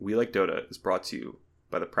We Like Dota is brought to you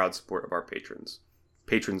by the proud support of our patrons.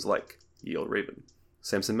 Patrons like Yale Raven,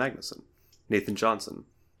 Samson Magnuson, Nathan Johnson,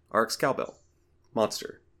 RX Cowbell,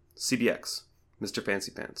 Monster, CBX, Mr.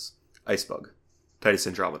 Fancy Pants, Icebug, Titus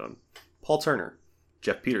Andromedon, Paul Turner,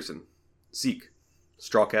 Jeff Peterson, Zeke,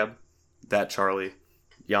 Strawcab, That Charlie,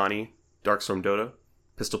 Yanni, Darkstorm Dota,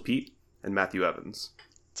 Pistol Pete, and Matthew Evans.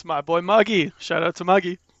 It's my boy Muggy. Shout out to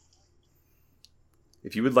Muggy.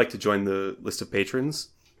 If you would like to join the list of patrons,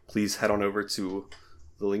 please head on over to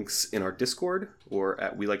the links in our Discord or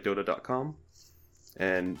at WeLikeDota.com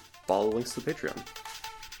and follow the links to the Patreon.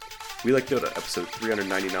 We Like Dota, episode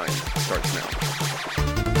 399 starts now.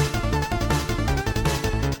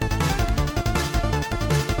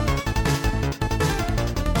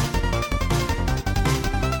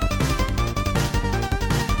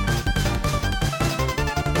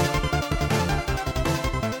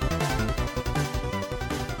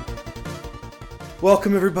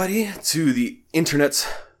 Welcome, everybody, to the internet's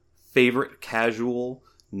favorite casual,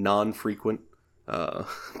 non-frequent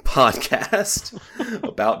podcast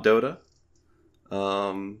about Dota.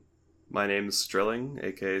 My name's Strilling,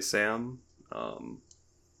 aka Sam. I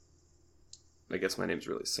guess my name's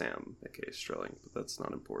really Sam, aka Strilling, but that's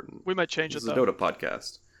not important. We might change This it, is though. a Dota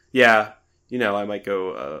podcast. Yeah, I might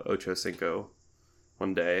go Ocho Cinco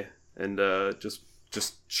one day and just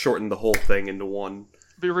shorten the whole thing into one.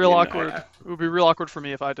 It'd be real awkward. It would be real awkward for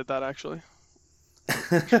me if I did that, actually.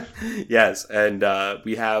 Yes, and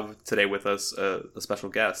we have today with us a special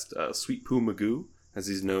guest, Sweet Poo Magoo, as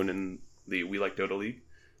he's known in the We Like Dota League,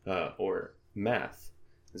 or Math,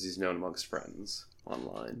 as he's known amongst friends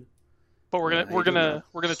online. But we're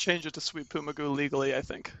gonna change it to Sweet Poo Magoo legally. I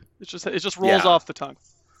think it just rolls off the tongue.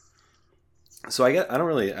 So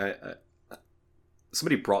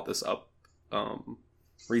somebody brought this up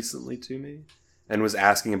recently to me and was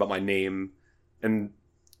asking about my name, and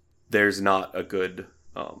there's not a good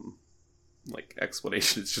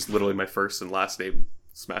explanation. It's just literally my first and last name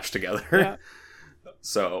smashed together. Yeah.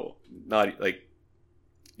 So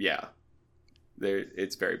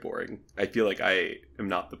it's very boring. I feel like I am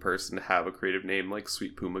not the person to have a creative name like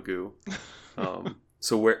Sweet Poo Magoo.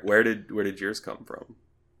 So where did yours come from?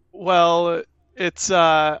 Well, it's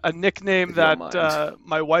a nickname If you don't mind. that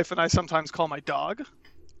my wife and I sometimes call my dog,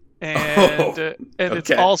 and Okay.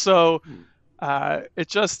 it's also it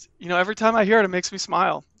just every time I hear it, it makes me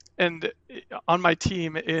smile. And on my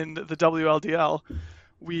team in the WLDL,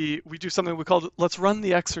 we do something we call Let's Run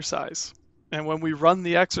the Exercise. And when we run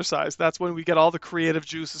the exercise, that's when we get all the creative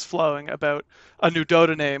juices flowing about a new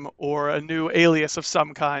Dota name or a new alias of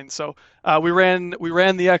some kind. So we ran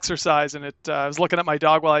the exercise, and I was looking at my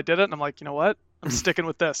dog while I did it, and I'm like, you know what? I'm sticking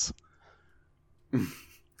with this.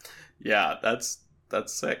 Yeah, that's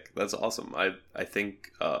sick. That's awesome. I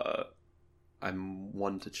think I'm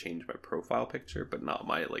one to change my profile picture, but not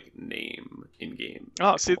my name in game.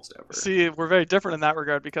 Oh, see, ever. we're very different in that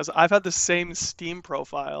regard because I've had the same Steam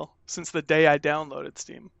profile since the day I downloaded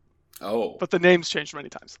Steam. Oh, But the name's changed many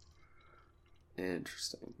times.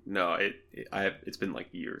 interesting. No, it's been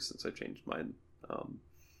years since I changed mine,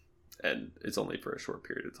 and it's only for a short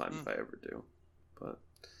period of time if I ever do. But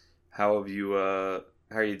how are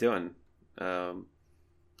you doing?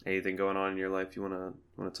 Anything going on in your life you want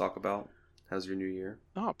to talk about? How's your new year?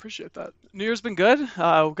 Oh, appreciate that. New Year's been good. We've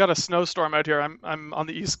got a snowstorm out here. I'm on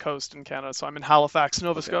the East Coast in Canada, so I'm in Halifax,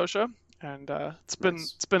 Nova Scotia, and it's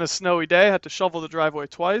been a snowy day. I had to shovel the driveway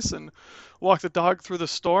twice and walk the dog through the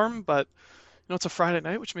storm, but it's a Friday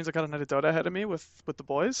night, which means I got a night of Dota ahead of me with the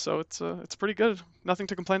boys, so it's pretty good. Nothing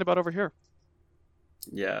to complain about over here.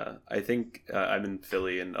 Yeah, I think I'm in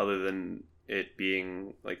Philly, and other than it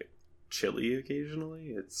being chilly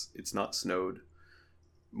occasionally, it's not snowed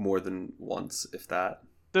more than once, if that.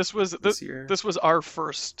 This year. This was our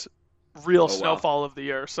first real Oh, wow. snowfall of the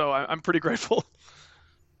year, so I'm pretty grateful.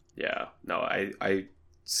 Yeah, no, I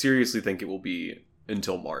seriously think it will be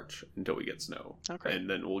until March until we get snow. Okay. And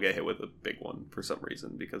then we'll get hit with a big one for some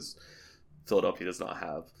reason because Philadelphia does not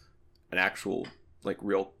have an actual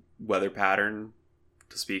real weather pattern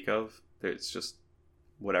to speak of. It's just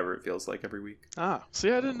whatever it feels like every week. Ah,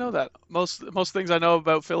 see, I didn't know that. Most things I know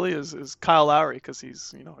about Philly is Kyle Lowry because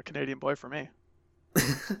he's a Canadian boy for me.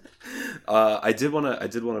 I did want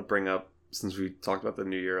to bring up, since we talked about the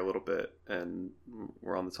new year a little bit and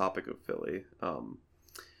we're on the topic of Philly.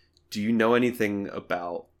 Do you know anything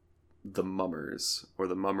about the Mummers or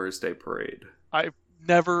the Mummers Day Parade? I've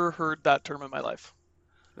never heard that term in my life.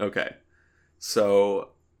 Okay,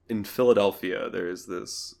 so in Philadelphia, there is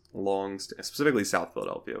this specifically South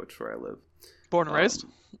Philadelphia, which is where I live. Born and raised?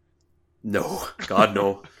 No, God,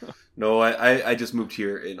 no. No, I just moved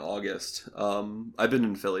here in August. I've been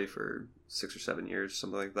in Philly for 6 or 7 years,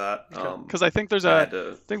 something like that. Because I think there's I a had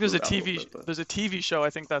to I think there's a move out little TV bit, but there's a TV show I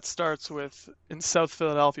think that starts with in South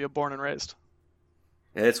Philadelphia, Born and Raised.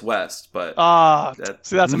 yeah, it's west, but Ah, that.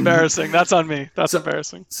 see, that's embarrassing. That's on me. That's So,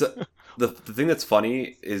 embarrassing. so the thing that's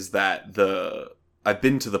funny is that I've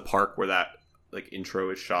been to the park where that like intro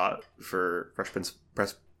is shot for Fresh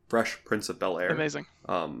Prince of Bel Air. Amazing.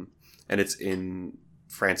 And it's in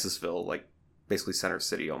Francisville, like basically center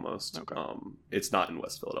city almost. Okay. It's not in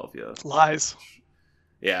West Philadelphia. Lies.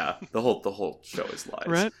 Yeah, the whole show is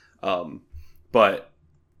lies. Right. But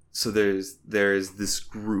so there's this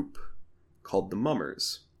group called the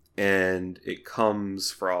Mummers, and it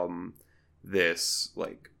comes from this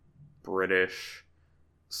like British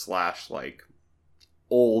 / like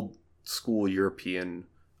old school European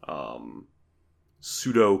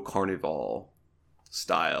pseudo carnival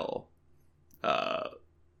style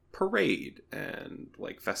parade and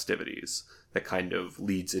like festivities that kind of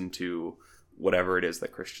leads into whatever it is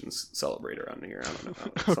that Christians celebrate around here. I don't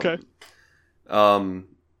know. Okay.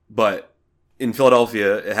 But in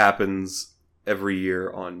Philadelphia, it happens every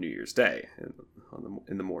year on New Year's Day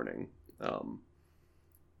in the morning,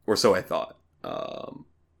 or so I thought.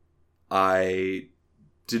 I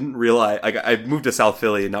didn't realize I moved to South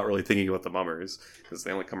Philly and not really thinking about the Mummers because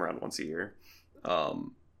they only come around once a year,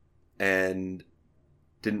 and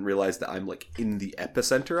didn't realize that I'm like in the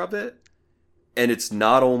epicenter of it, and it's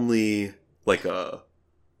not only like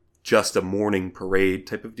just a morning parade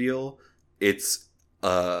type of deal. It's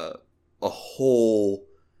a whole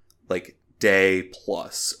like day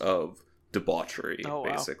plus of debauchery, Oh,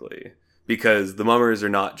 wow. basically, because the Mummers are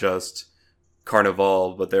not just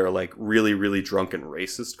carnival, but they're like really, really drunk and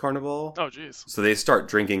racist carnival. Oh, jeez. So they start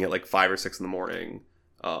drinking at like 5 or 6 in the morning,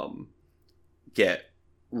 get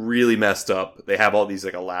really messed up. They have all these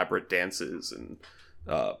like elaborate dances and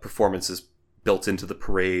performances built into the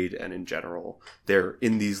parade, and in general, they're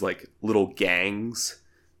in these like little gangs,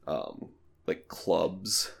 like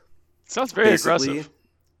clubs. Sounds very basically. aggressive.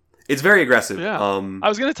 It's very aggressive. Yeah. I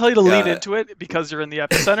was going to tell you to lean yeah. into it because you're in the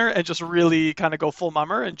epicenter and just really kind of go full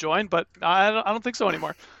mummer and join, but I don't think so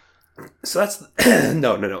anymore. So that's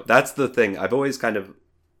no. That's the thing. I've always kind of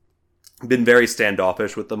been very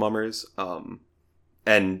standoffish with the Mummers,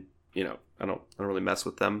 and you know, I don't really mess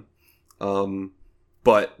with them.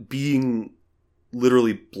 But being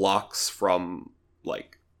literally blocks from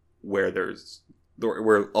like where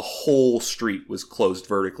a whole street was closed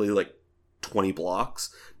vertically, like 20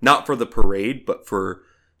 blocks, not for the parade, but for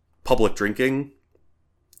public drinking.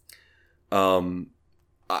 Like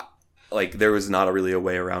there was not really a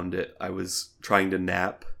way around it. I was trying to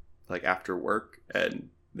nap like after work, and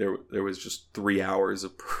there was just 3 hours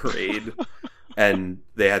of parade, and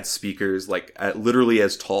they had speakers like literally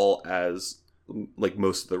as tall as like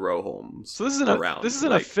most of the row homes. So this is an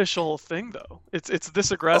like, official thing though. It's this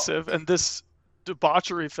aggressive and this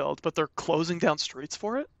debauchery filled, but they're closing down streets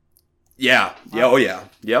for it? Yeah. Yeah. Oh yeah.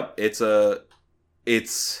 Yep. It's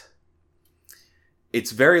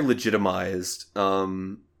very legitimized.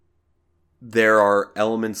 There are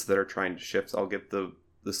elements that are trying to shift. I'll give the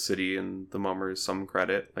city and the Mummers some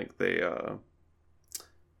credit. Like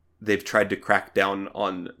they've tried to crack down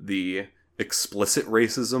on the explicit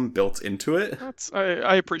racism built into it.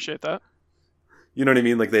 I appreciate that. You know what I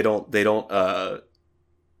mean? Like they don't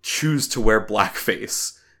choose to wear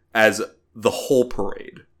blackface as the whole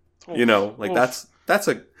parade. Oof. You know, like Oof. that's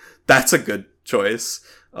a good choice.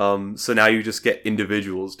 So now you just get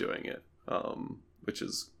individuals doing it, which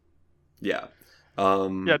is yeah.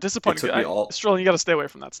 Disappointing. It took me Sterling, you got to stay away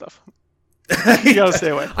from that stuff. You got to stay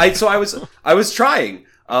away. I was trying,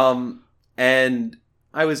 and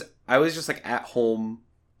I was just like at home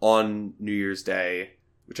on New Year's Day,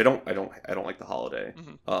 which I don't like the holiday.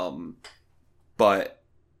 Mm-hmm. But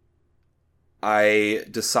I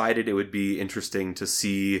decided it would be interesting to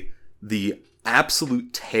see the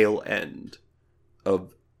absolute tail end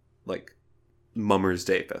of like Mummers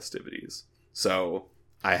Day festivities. So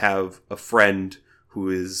I have a friend who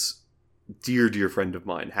is dear friend of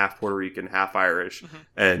mine, half Puerto Rican, half Irish, Mm-hmm.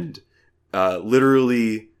 and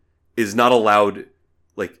literally is not allowed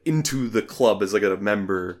like into the club as like a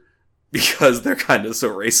member because they're kind of so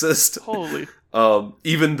racist. Holy.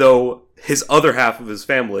 Even though his other half of his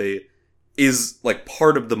family is like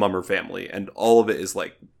part of the Mummer family, and all of it is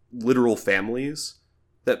like literal families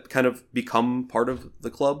that kind of become part of the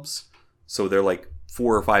clubs. So they're like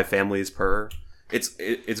 4 or 5 families per. It's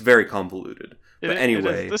very convoluted. But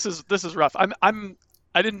anyway, this is rough. I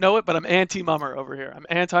didn't know it, but I'm anti-mummer over here. I'm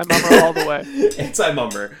anti-mummer all the way.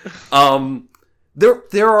 Anti-mummer.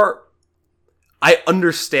 There are. I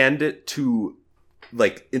understand it to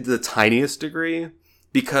like in the tiniest degree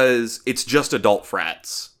because it's just adult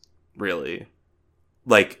frats, really.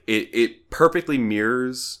 Like it perfectly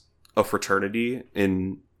mirrors a fraternity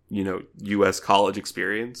in, you know, US college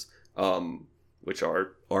experience, which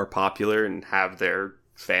are popular and have their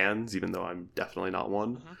fans, even though I'm definitely not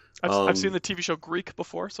one. Mm-hmm. I've seen the TV show Greek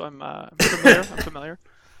before, so I'm familiar. I'm familiar.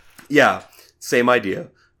 Yeah, same idea.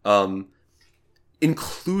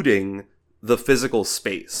 Including the physical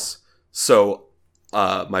space. So,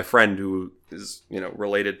 my friend who is, you know,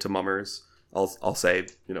 related to Mummers, I'll say,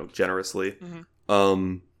 you know, generously,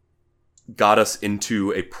 got us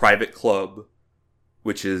into a private club,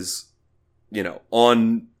 which is, you know,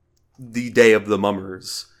 on the day of the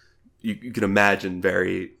Mummers. You can imagine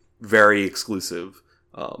very, very exclusive,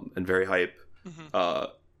 and very hype.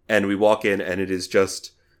 And we walk in and it is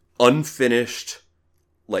just unfinished,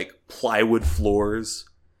 like plywood floors,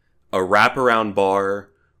 a wraparound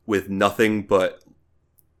bar with nothing but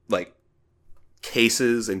like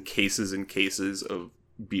cases and cases and cases of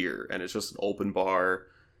beer. And it's just an open bar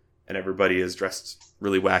and everybody is dressed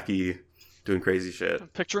really wacky, doing crazy shit. I'm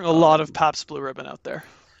picturing a lot of Pabst Blue Ribbon out there.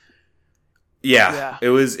 Yeah. It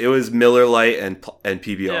was Miller Lite and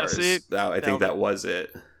PBRs. Yeah, I think that was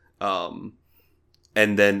it.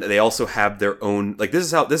 And then they also have their own, like,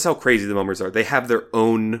 this is how crazy the Mummers are. They have their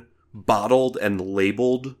own bottled and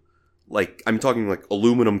labeled, like, I'm talking like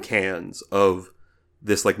aluminum cans of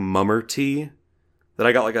this like Mummer tea that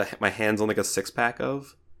I got like my hands on like a 6-pack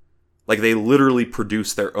of. Like, they literally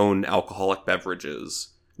produce their own alcoholic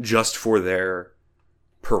beverages just for their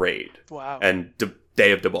parade. Wow. And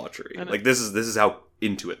day of debauchery. And like, this is how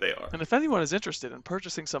into it they are. And if anyone is interested in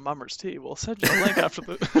purchasing some Mummers tea, we'll send you a link after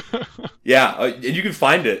the... Yeah, and you can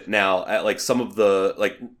find it now at like some of the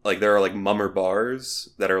like there are like Mummer bars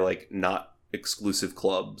that are like not exclusive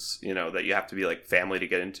clubs, you know, that you have to be like family to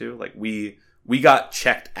get into. Like we got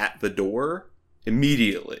checked at the door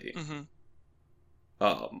immediately. Do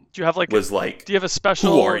you have like do you have a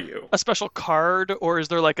special, who are you? A special card, or is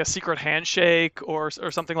there like a secret handshake or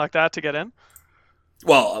something like that to get in?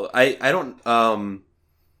 Well, I don't.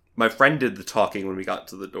 My friend did the talking when we got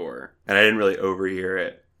to the door, and I didn't really overhear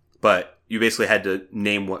it. But you basically had to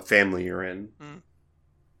name what family you're in,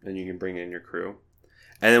 and you can bring in your crew.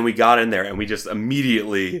 And then we got in there, and we just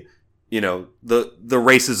immediately, you know, the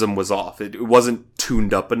racism was off. It wasn't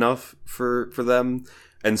tuned up enough for them.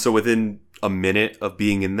 And so within a minute of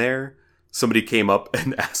being in there, somebody came up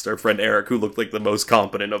and asked our friend Eric, who looked like the most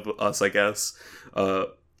competent of us, I guess,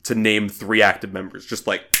 to name 3 active members. Just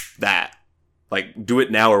like that. Like, do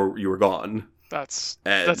it now or you were gone. That's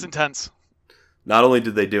intense. Not only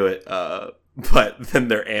did they do it, but then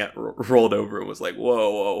their aunt rolled over and was like,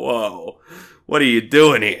 whoa, what are you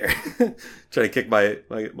doing here? Trying to kick my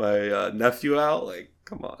nephew out? Like,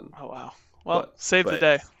 come on. Oh, wow. Well, save the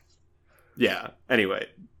day. Yeah. Anyway,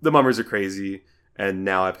 the Mummers are crazy, and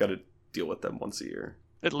now I've got to deal with them once a year.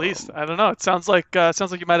 At least. I don't know. It sounds like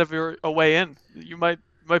you might have a way in. You might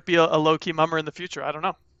be a low-key Mummer in the future. I don't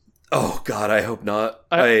know. Oh, God, I hope not.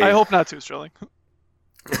 I hope not too, Sterling.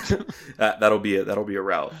 That'll be a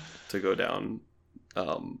route to go down.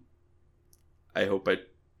 I hope I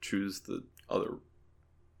choose the other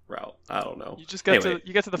route. I don't know. You just get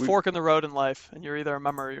to the fork in the road in life, and you're either a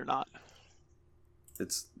Mummer or you're not.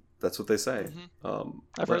 That's what they say.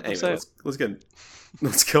 I've heard them say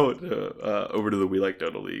let's go over to the We Like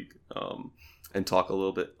Dota League and talk a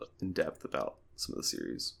little bit in depth about some of the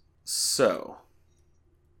series. So,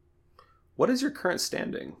 what is your current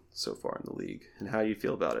standing so far in the league, and how do you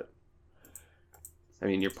feel about it? I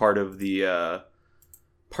mean, you're part of the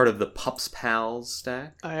Pups Pals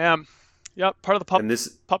stack. I am. Yep, part of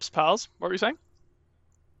the Pups Pals. What were you saying?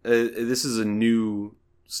 This is a new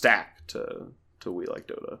stack to We Like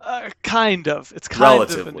Dota. Kind of. It's kind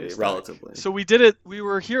of a new stack. Relatively. So we did it. We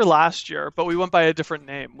were here last year, but we went by a different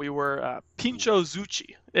name. We were Pincho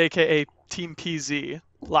Zuchi, aka Team PZ,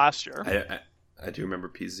 last year. I do remember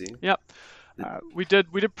PZ. Yep. We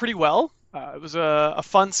did pretty well. It was a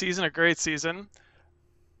fun season, a great season.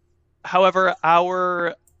 However,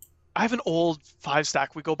 I have an old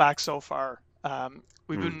 5-stack. We go back so far.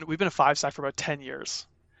 We've been a 5-stack for about 10 years.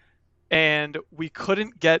 And we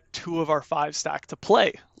couldn't get 2 of our 5-stack to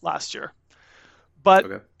play last year.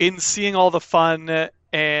 But in seeing all the fun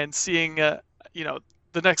and seeing the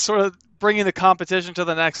next sort of bringing the competition to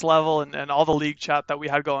the next level and all the league chat that we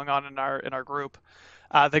had going on in our group,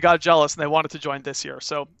 they got jealous and they wanted to join this year.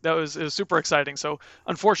 So it was super exciting. So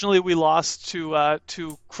unfortunately, we lost to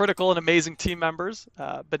critical and amazing team members,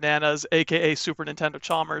 Bananas, aka Super Nintendo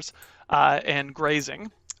Chalmers, and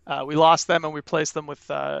Grazing. We lost them and we replaced them with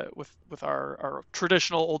our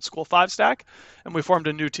traditional old school 5 stack, and we formed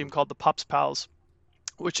a new team called the Pups Pals,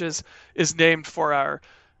 which is named for our,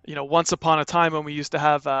 once upon a time when we used to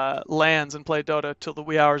have LANs and play Dota till the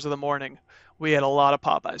wee hours of the morning. We had a lot of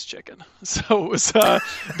Popeyes chicken, so it was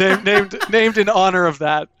named in honor of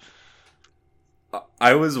that.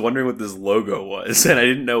 I was wondering what this logo was, and I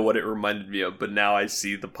didn't know what it reminded me of, but now I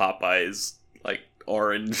see the Popeyes, like,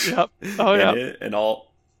 orange Yep. Oh, yeah. it, and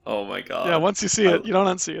all. Oh, my God. Yeah, once you see it, you don't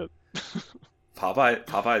unsee it.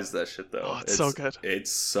 Popeyes that shit, though. Oh, it's so good.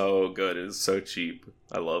 It's so good. It's so cheap.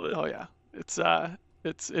 I love it. Oh, yeah. It's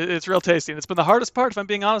real tasty, and it's been the hardest part, if I'm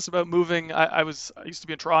being honest, about moving. I used to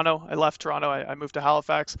be in Toronto. I left Toronto. I moved to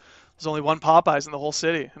Halifax. There's only one Popeyes in the whole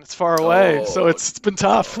city, and it's far away, so it's been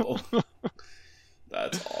tough. No.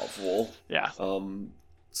 That's awful. Yeah.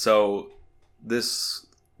 So this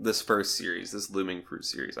first series, this Looming Fruit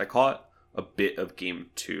series, I caught a bit of game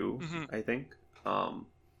 2, I think. What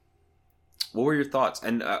were your thoughts?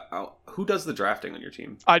 And who does the drafting on your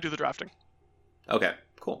team? I do the drafting. Okay,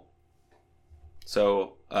 cool.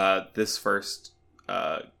 So this first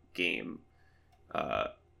game,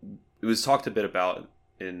 it was talked a bit about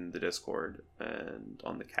in the Discord and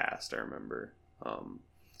on the cast, I remember.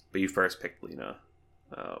 But you first picked Lina,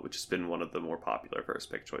 which has been one of the more popular first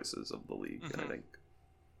pick choices of the league, and I think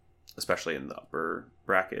especially in the upper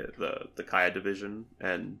bracket, the Kaya division,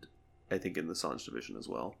 and I think in the Sanj division as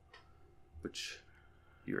well, which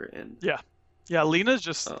you're in. Yeah. Lina's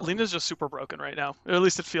just super broken right now, or at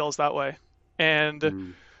least it feels that way,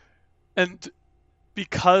 and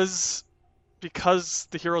because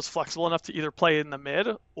the hero's flexible enough to either play in the mid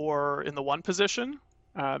or in the 1 position.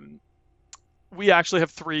 We actually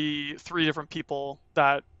have three different people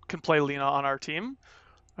that can play Lina on our team.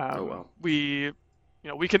 Wow. We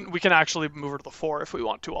can actually move her to the 4 if we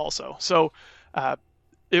want to also. So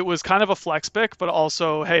it was kind of a flex pick, but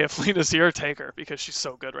also, hey, if Lina's here, take her because she's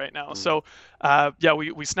so good right now. So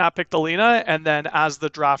we snap picked the Lina, and then as the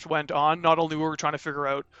draft went on, not only were we trying to figure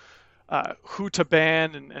out who to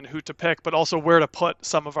ban and who to pick, but also where to put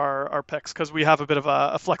some of our picks, because we have a bit of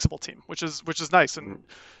a flexible team, which is nice, and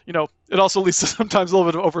it also leads to sometimes a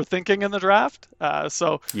little bit of overthinking in the draft.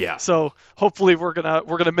 So hopefully we're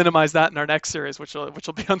gonna minimize that in our next series, which will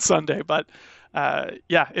be on Sunday. But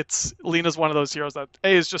it's Lina's one of those heroes that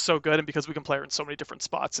is just so good, and because we can play her in so many different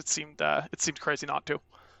spots, it seemed crazy not to.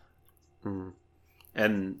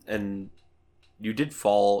 And you did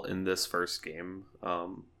fall in this first game.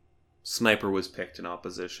 Sniper was picked in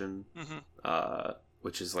opposition,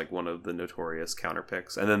 which is like one of the notorious counter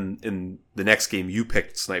picks. And then in the next game, you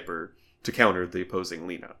picked Sniper to counter the opposing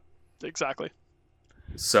Lina. Exactly.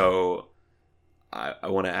 So I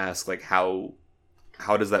want to ask, like, how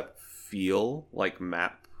does that feel, like,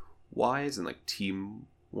 map wise and like team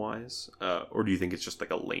wise, or do you think it's just like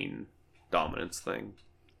a lane dominance thing?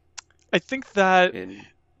 I think that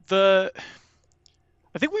I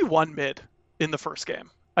think we won mid in the first game.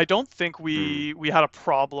 I don't think we had a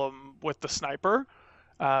problem with the Sniper.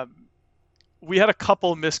 We had a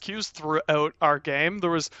couple miscues throughout our game. There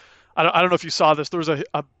was, I don't know if you saw this, there was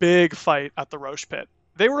a big fight at the Roche pit.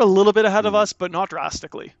 They were a little bit ahead of us, but not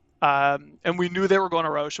drastically. And we knew they were going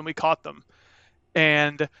to Roche, and we caught them.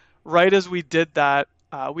 And right as we did that,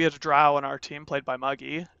 we had a drow on our team played by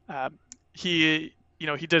Muggy. He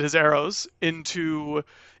did his arrows into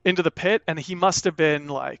the pit, and he must have been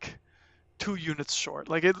like 2 units short.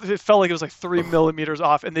 Like it felt like it was like 3 millimeters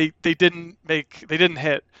off, and they didn't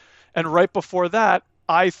hit. And right before that,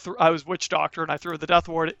 I was Witch Doctor, and I threw the Death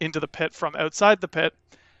Ward into the pit from outside the pit.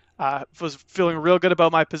 Was feeling real good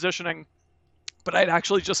about my positioning, but I'd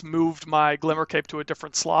actually just moved my Glimmer Cape to a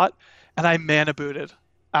different slot, and I mana booted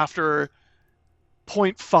after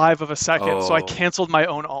 0.5 of a second, so I canceled my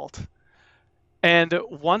own ult. And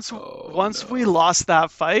once we lost that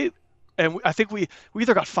fight, and I think we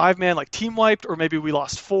either got 5-man like team wiped, or maybe we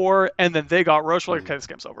lost 4, and then they got Roche. We're like, okay, this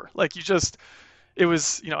game's over. Like it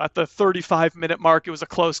was, at the 35-minute mark, it was a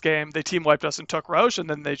close game. They team wiped us and took Roche, and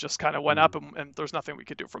then they just kind of went up, and there's nothing we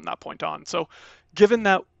could do from that point on. So given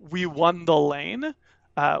that we won the lane,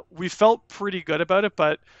 we felt pretty good about it,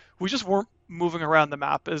 but we just weren't moving around the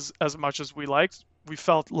map as much as we liked. We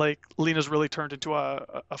felt like Lina's really turned into a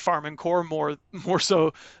farming core more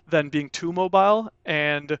so than being too mobile.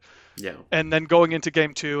 And then going into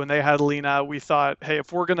game 2, and they had Lina, we thought, hey,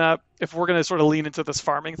 if we're gonna sort of lean into this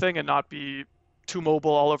farming thing and not be too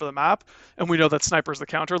mobile all over the map, and we know that Sniper's the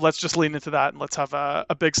counter, let's just lean into that, and let's have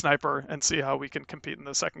a big Sniper and see how we can compete in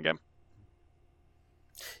the second game.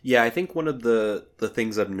 Yeah, I think one of the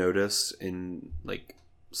things I've noticed in like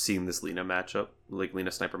seeing this Lina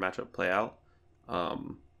Sniper matchup play out,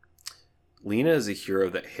 Lena is a hero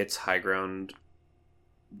that hits high ground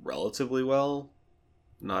relatively well,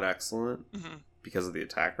 not excellent, because of the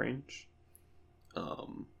attack range.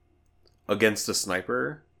 Against a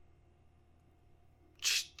sniper,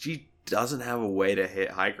 she doesn't have a way to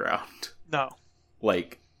hit high ground. No.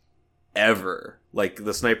 Like, ever. Like,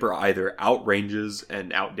 the sniper either outranges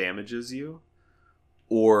and outdamages you,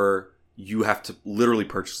 or you have to literally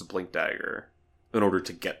purchase a blink dagger in order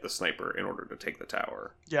to get the sniper in order to take the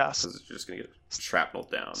tower. Yes. Because you're just going to get shrapnel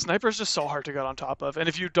down. Sniper's just so hard to get on top of. And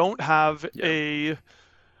if you don't have a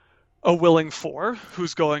willing 4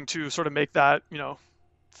 who's going to sort of make that,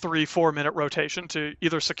 3-4 minute rotation to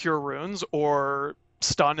either secure runes or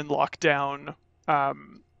stun and lock down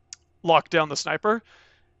the sniper,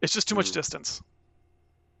 it's just too much distance.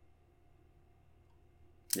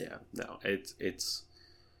 Yeah, no, it's.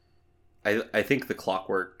 I think the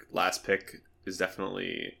Clockwork last pick is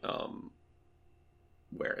definitely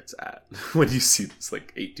where it's at when you see this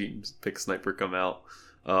like 18 pick sniper come out,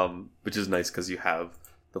 which is nice because you have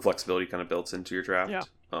the flexibility kind of built into your draft,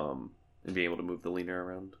 and being able to move the leaner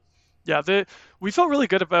around. Yeah, we felt really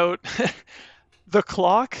good about the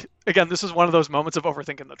clock. Again, this is one of those moments of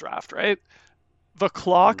overthinking the draft, right? The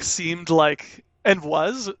clock seemed like and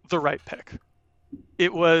was the right pick.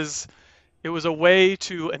 It was a way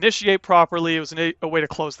to initiate properly. It was a way to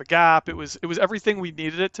close the gap. It was everything we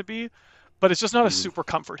needed it to be, but it's just not a super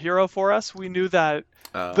comfort hero for us. We knew that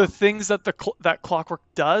the things that that Clockwork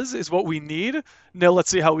does is what we need. Now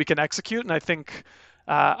let's see how we can execute. And I think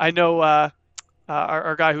I know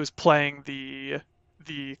our guy who was playing the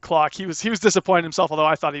clock. He was disappointed himself, although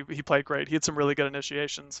I thought he played great. He had some really good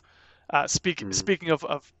initiations. Speaking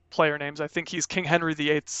of player names, I think he's King Henry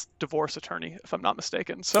VIII's divorce attorney, if I'm not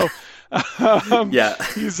mistaken. So, yeah,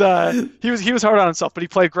 he was hard on himself, but he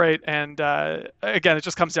played great. And again, it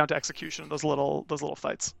just comes down to execution. Those little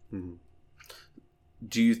fights. Mm-hmm.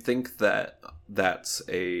 Do you think that that's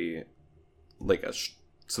something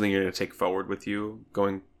you're going to take forward with you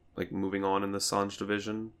moving on in the Sange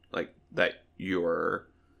division, like that your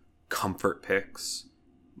comfort picks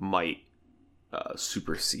might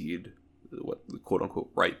supersede what the quote unquote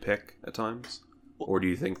right pick at times? Or do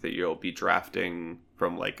you think that you'll be drafting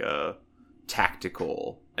from like a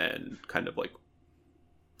tactical and kind of like,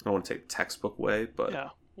 I don't want to say textbook way, but yeah.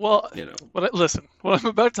 Well, listen, what I'm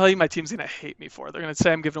about to tell you, my team's going to hate me for. They're going to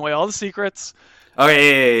say I'm giving away all the secrets.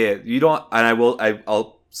 Okay, yeah. You don't, and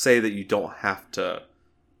I'll say that you don't have to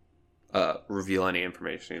reveal any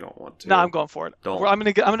information you don't want to. No, I'm going for it. I'm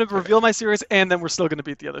gonna reveal my secrets, and then we're still gonna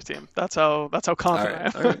beat the other team. That's how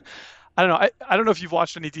confident I am. Right. I don't know. I don't know if you've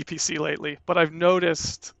watched any DPC lately, but I've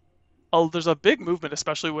noticed there's a big movement,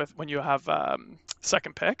 especially when you have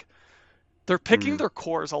second pick. They're picking their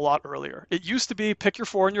cores a lot earlier. It used to be pick your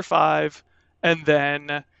 4 and your 5, and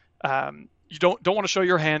then you don't want to show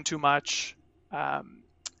your hand too much. But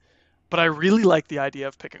I really like the idea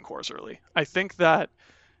of picking cores early. I think that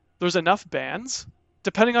there's enough bans,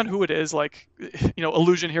 depending on who it is. Like,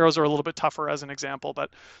 illusion heroes are a little bit tougher as an example, but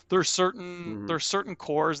there's certain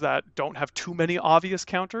cores that don't have too many obvious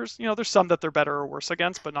counters. There's some that they're better or worse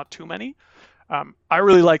against, but not too many. I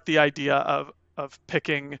really like the idea of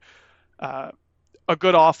picking a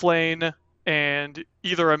good off lane and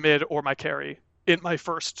either a mid or my carry in my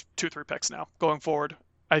first 2-3 picks now going forward.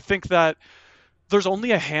 I think that there's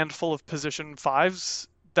only a handful of position 5s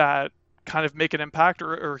that kind of make an impact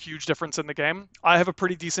or a huge difference in the game. I have a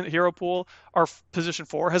pretty decent hero pool. Our position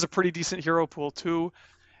 4 has a pretty decent hero pool too.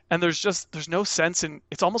 And there's no sense in,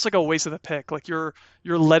 it's almost like a waste of the pick. Like you're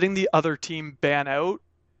letting the other team ban out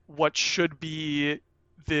what should be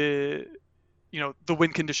the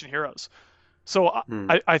win condition heroes. So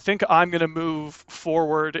I think I'm going to move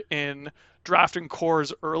forward in drafting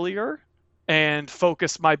cores earlier and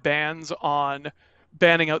focus my bans on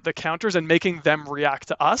banning out the counters and making them react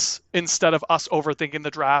to us instead of us overthinking the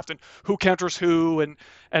draft and who counters who and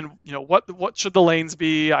what should the lanes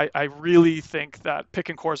be. I really think that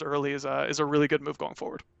picking cores early is a really good move going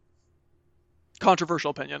forward.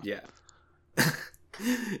 Controversial opinion. Yeah.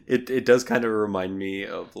 It does kind of remind me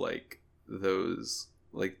of like those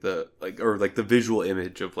the visual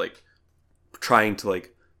image of like trying to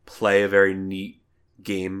like play a very neat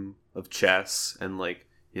game of chess and like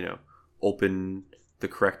open the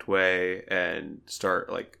correct way and start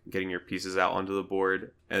like getting your pieces out onto the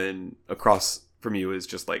board, and then across from you is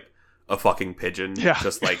just like a fucking pigeon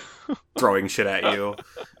just like throwing shit at you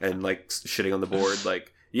and like shitting on the board.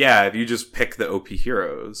 Like, yeah, if you just pick the OP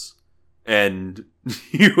heroes and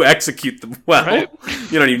you execute them well, right?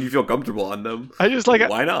 You feel comfortable on them. I just like,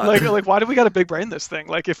 why not? Like why do we got to big brain this thing?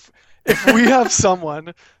 Like if we have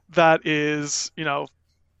someone that is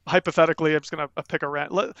hypothetically, I'm just gonna pick a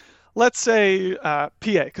rant. Let's say PA,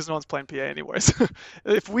 because no one's playing PA anyways.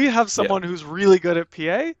 If we have Yeah. someone who's really good at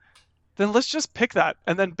PA, then let's just pick that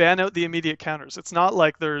and then ban out the immediate counters. It's not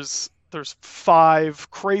like there's 5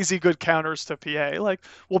 crazy good counters to PA. Like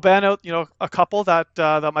we'll ban out a couple that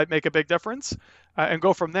might make a big difference, and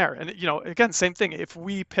go from there. And again, same thing. If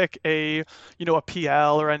we pick a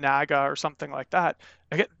PL or a Naga or something like that,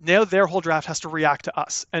 again, now their whole draft has to react to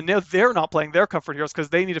us, and now they're not playing their comfort heroes because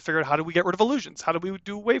they need to figure out how do we get rid of illusions, how do we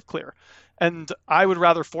do wave clear, and I would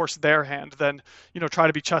rather force their hand than try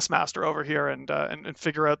to be chess master over here and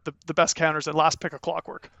figure out the best counters and last pick a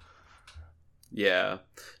clockwork. Yeah.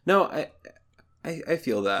 No, I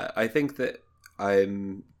feel that. I think that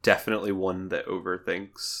I'm definitely one that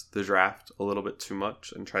overthinks the draft a little bit too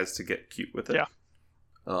much and tries to get cute with it.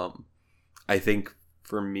 Yeah. I think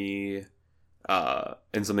for me,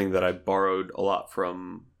 and something that I borrowed a lot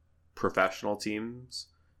from professional teams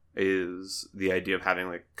is the idea of having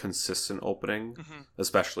like consistent opening,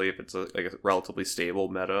 especially if it's like a relatively stable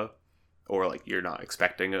meta or like you're not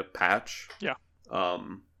expecting a patch. Yeah.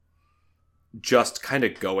 Just kind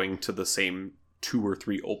of going to the same 2 or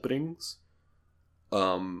 3 openings,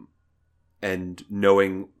 and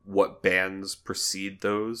knowing what bans precede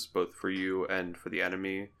those, both for you and for the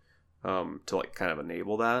enemy, to like kind of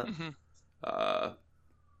enable that,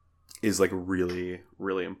 is like a really,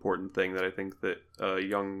 really important thing that I think that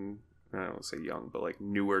young, I don't want to say young, but like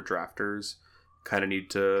newer drafters kind of need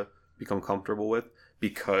to become comfortable with,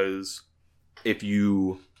 because if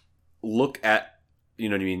you look at, you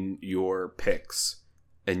know what I mean, your picks,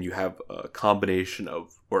 and you have a combination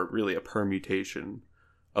of, or really a permutation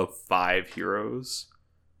of 5 heroes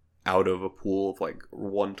out of a pool of like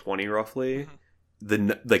 120 roughly,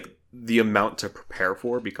 the amount to prepare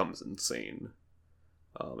for becomes insane.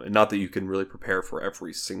 And not that you can really prepare for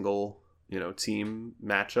every single, team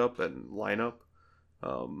matchup and lineup,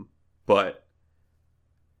 but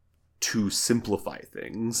to simplify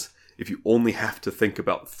things, if you only have to think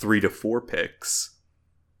about 3 to 4 picks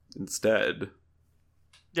instead.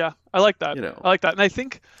 Yeah, I like that. I like that. And I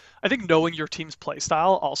think knowing your team's play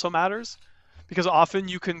style also matters, because often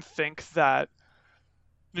you can think that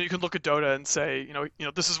you can look at Dota and say,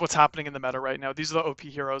 this is what's happening in the meta right now. These are the OP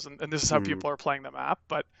heroes, and this is how people are playing the map.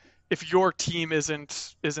 But if your team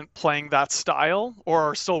isn't playing that style, or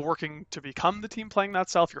are still working to become the team playing that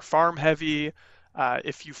style, if you're farm heavy,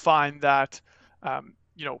 if you find that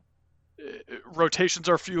rotations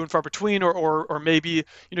are few and far between, or maybe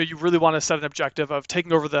you really want to set an objective of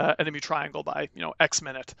taking over the enemy triangle by X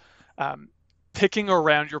minute, picking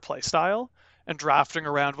around your play style and drafting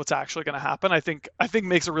around what's actually going to happen, I think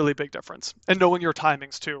makes a really big difference. And knowing your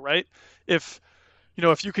timings too, right? If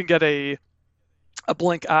you can get a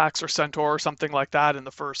Blink Axe or Centaur or something like that in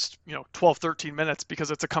the first 12-13 minutes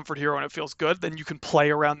because it's a comfort hero and it feels good, then you can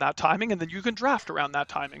play around that timing, and then you can draft around that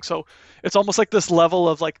timing. So it's almost like this level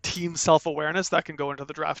of like team self-awareness that can go into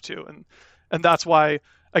the draft too, and that's why,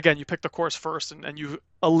 again, you pick the course first, and you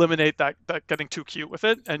eliminate that getting too cute with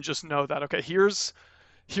it, and just know that, okay, here's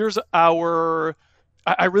our,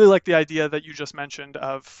 I really like the idea that you just mentioned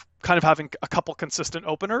of kind of having a couple consistent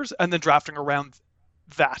openers and then drafting around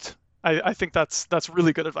that. I think that's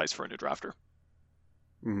really good advice for a new drafter.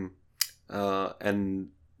 And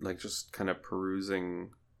like just kind of perusing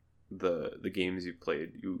the games you've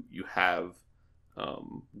played, you have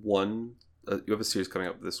you have a series coming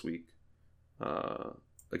up this week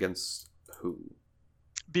against who?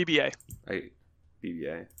 BBA.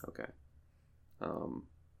 BBA. Okay.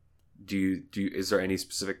 Do you is there any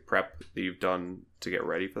specific prep that you've done to get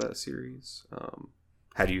ready for that series?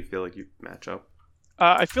 How do you feel like you match up?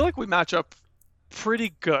 I feel like we match up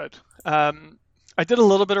pretty good. I did a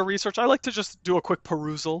little bit of research. I like to just do a quick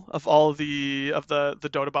perusal of all of the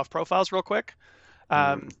Dota buff profiles real quick.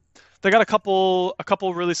 They got a couple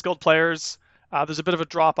really skilled players. There's a bit of a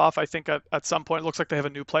drop off, I think, at some point. It looks like they have a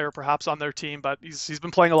new player perhaps on their team, but he's been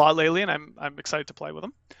playing a lot lately, and I'm excited to play with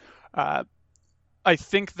him. I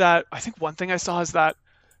think one thing I saw is that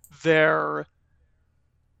their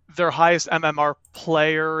highest MMR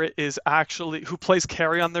player is actually, who plays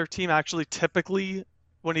carry on their team, actually typically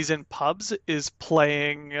when he's in pubs is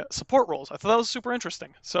playing support roles. I thought that was super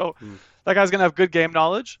interesting. So that guy's gonna have good game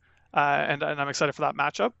knowledge, and I'm excited for that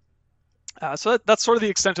matchup. So that's sort of the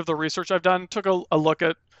extent of the research I've done. Took a look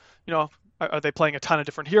at, are they playing a ton of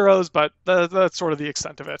different heroes, but that's sort of the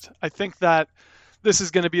extent of it. I think that this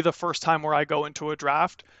is going to be the first time where I go into a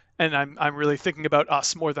draft and I'm really thinking about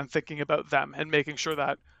us more than thinking about them, and making sure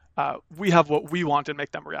that we have what we want and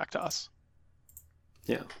make them react to us.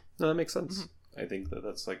 Yeah, no, that makes sense. I think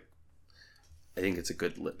that's like, I think it's a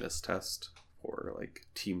good litmus test or like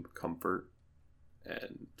team comfort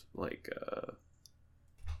and like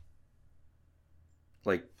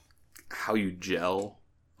how you gel.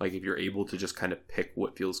 Like if you're able to just kind of pick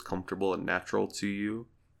what feels comfortable and natural to you,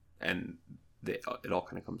 and it all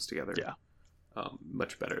kind of comes together. Yeah.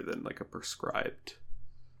 Much better than like a prescribed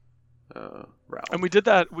route. And we did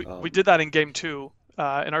that. We did that in game 2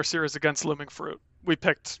 in our series against Looming Fruit. We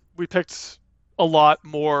picked a lot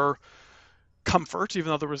more comfort, even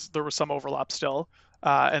though there was some overlap still.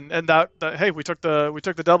 And that hey, we took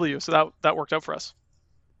the W, so that worked out for us.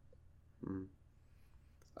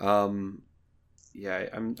 Yeah,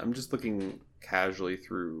 I'm just looking casually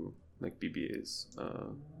through like BBA's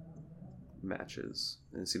matches,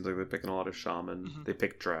 and it seems like they're picking a lot of Shaman. Mm-hmm. They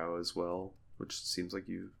picked Drow as well, which seems like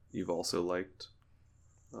you've also liked.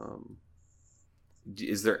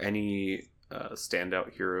 Is there any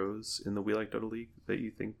standout heroes in the We Like Dota League that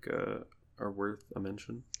you think are worth a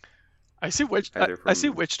mention? I see Witch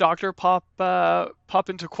Doctor pop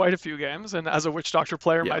into quite a few games, and as a Witch Doctor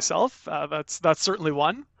player myself, that's certainly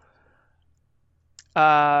one.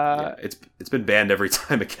 Yeah, it's been banned every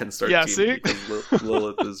time against our team see? because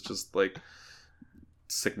Lilith is just like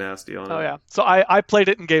sick nasty on it. Oh yeah, so I played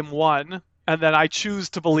it in game 1, and then I choose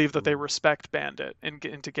to believe that they respect banned it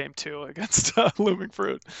into game 2 against Looming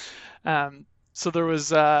Fruit. So there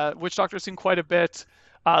was Witch Doctor seen quite a bit.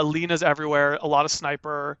 Lena's everywhere, a lot of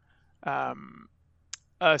sniper.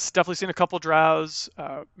 Definitely seen a couple Drows.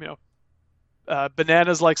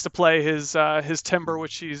 Bananas likes to play his Timber,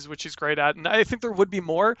 which he's great at, and I think there would be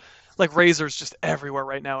more. Like Razor's just everywhere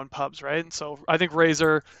right now in pubs, right? And so I think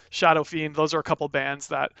Razor, Shadow Fiend, those are a couple bands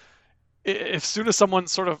that, if soon as someone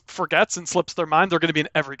sort of forgets and slips their mind, they're going to be in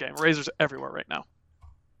every game. Razor's everywhere right now.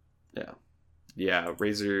 Yeah.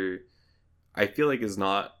 Razor, I feel like is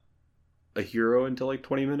not a hero until like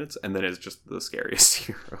 20 minutes, and then is just the scariest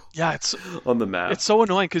hero. Yeah, it's on the map. It's so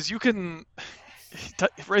annoying because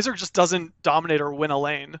Razor just doesn't dominate or win a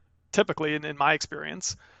lane typically, in my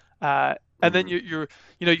experience. And then you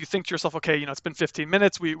think to yourself, okay, it's been 15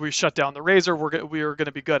 minutes. We shut down the Razor. We are going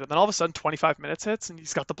to be good. And then all of a sudden, 25 minutes hits, and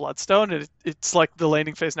he's got the Bloodstone, and it's like the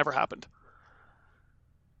laning phase never happened.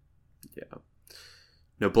 Yeah.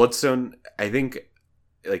 No, Bloodstone. I think,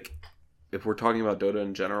 like, if we're talking about Dota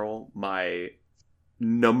in general, my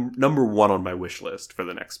number one on my wish list for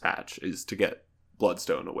the next patch is to get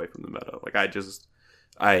Bloodstone away from the meta. Like,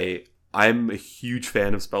 I'm a huge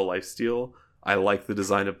fan of Spell Lifesteal. I like the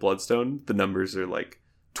design of Bloodstone. The numbers are like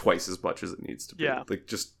twice as much as it needs to be. Yeah. Like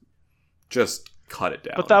just cut it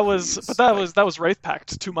down. But that was Wraith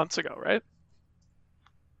Pact 2 months ago, right?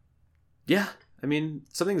 Yeah. I mean,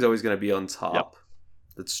 something's always going to be on top. Yep.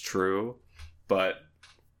 That's true. But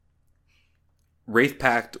Wraith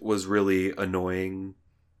Pact was really annoying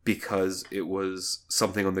because it was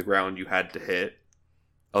something on the ground you had to hit.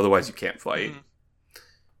 Otherwise you can't fight.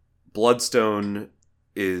 Bloodstone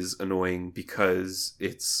is annoying because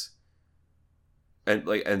it's and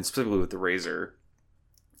specifically with the Razor,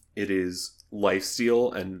 it is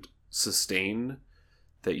lifesteal and sustain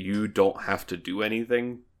that you don't have to do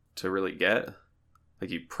anything to really get. Like,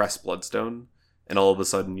 you press Bloodstone and all of a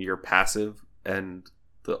sudden you're passive, and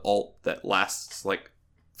the ult that lasts like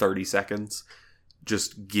 30 seconds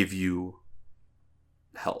just give you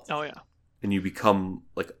health. Oh yeah. And you become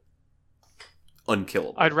like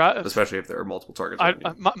unkillable. Especially if there are multiple targets.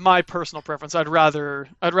 My personal preference, I'd rather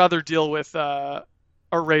deal with a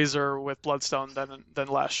Razor with Bloodstone than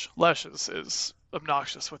Lesh. Lesh is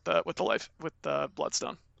obnoxious with the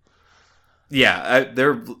Bloodstone. Yeah,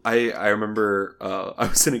 I remember I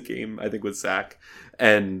was in a game, I think with Zach,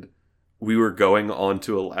 and we were going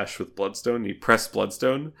onto a Lesh with Bloodstone. He pressed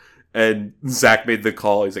Bloodstone, and Zach made the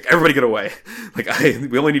call. He's like, "Everybody get away! Like,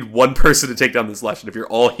 we only need one person to take down this Lesh, and if you're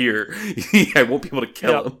all here, I won't be able to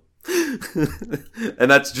kill him."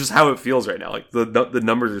 And that's just how it feels right now. Like, the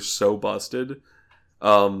numbers are so busted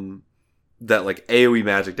that like AoE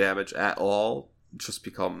magic damage at all just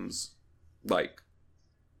becomes like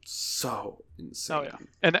so insane. Oh yeah,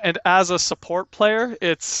 and as a support player,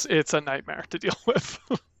 it's a nightmare to deal with.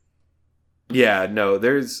 Yeah, no,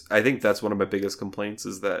 I think that's one of my biggest complaints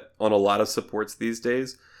is that on a lot of supports these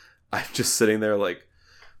days, I'm just sitting there like,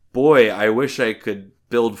 boy, I wish I could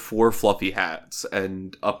build 4 fluffy hats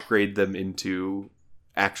and upgrade them into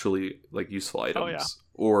actually like useful items. Oh, yeah.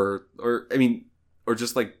 Or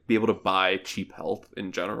just like be able to buy cheap health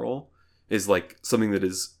in general is like something that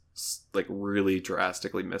is like really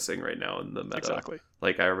drastically missing right now in the meta. Exactly.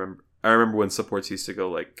 Like I remember when supports used to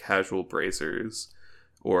go like casual bracers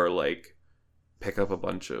or like pick up a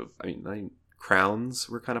bunch of crowns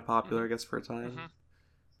were kind of popular, I guess, for a time.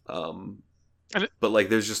 And but like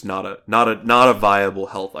there's just not a viable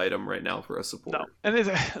health item right now for a support. no,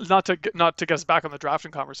 and not to get us back on the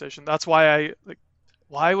drafting conversation. That's why I like.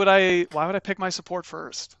 Why would I pick my support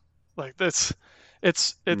first? Like this, it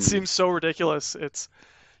seems so ridiculous. It's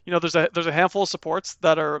there's a handful of supports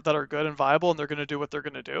that are good and viable, and they're going to do what they're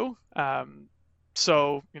going to do.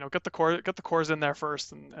 So get the cores in there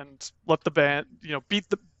first, and let the band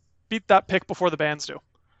beat that pick before the bands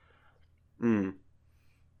do.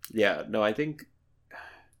 Yeah, no, I think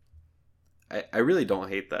I really don't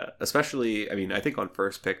hate that. Especially, I mean, I think on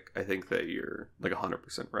first pick, I think that you're like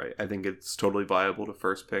 100% right. I think it's totally viable to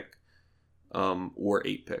first pick or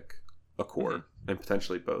 8 pick a core, and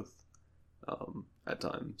potentially both at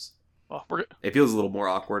times. Well, it feels a little more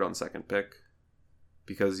awkward on second pick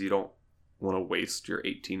because you don't want to waste your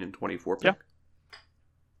 18 and 24 pick. Yeah.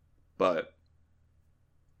 But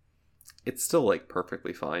it's still like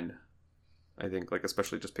perfectly fine. I think, like,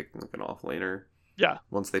 especially just picking like an offlaner. Yeah.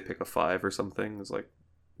 Once they pick a 5 or something, is like,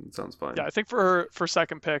 it sounds fine. Yeah, I think for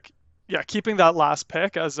second pick, yeah, keeping that last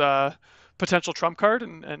pick as a potential trump card,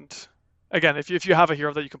 and again, if you have a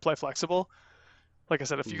hero that you can play flexible, like I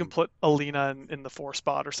said, if you can put Alina in the 4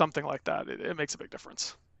 spot or something like that, it makes a big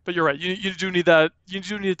difference. But you're right, you do need that. You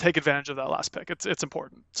do need to take advantage of that last pick. It's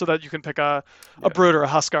important so that you can pick a Brood or a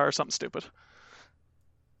Huskar or something stupid.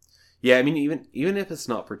 Yeah, I mean, even if it's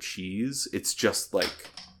not for cheese, it's just like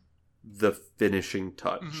the finishing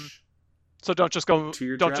touch. Mm-hmm. So don't just go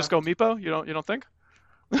Meepo. You don't think?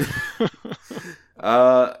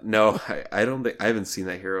 No, I don't think I haven't seen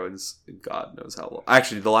that hero in God knows how long.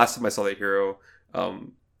 Actually, the last time I saw that hero,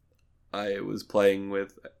 I was playing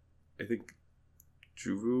with, I think,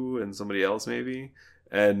 Juvu and somebody else maybe,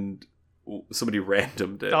 and somebody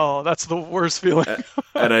randomed it. Oh, that's the worst feeling.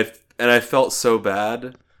 and I felt so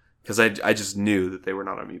bad because I just knew that they were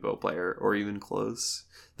not a Meepo player or even close.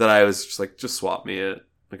 That I was just like, just swap me it.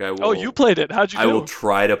 Like I will. Oh, you played it. How'd you do? I will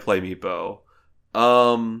try to play Meepo.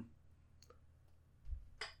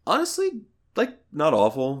 Honestly, like, not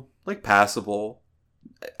awful. Like, passable.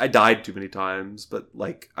 I died too many times, but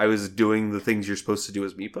like I was doing the things you're supposed to do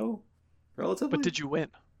as Meepo, relatively. But did you win?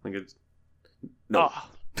 Like it's no.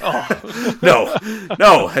 Oh.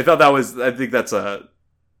 No. I think that's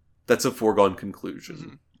a foregone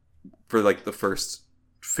conclusion for like the first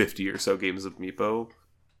 50 or so games of Meepo.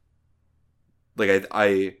 Like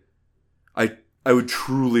I would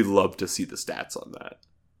truly love to see the stats on that,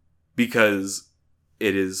 because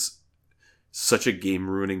it is such a game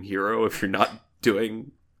ruining hero if you're not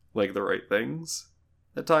doing like the right things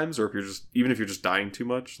at times, or if you're just dying too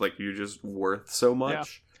much, like you're just worth so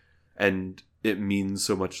much, and it means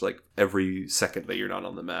so much, like every second that you're not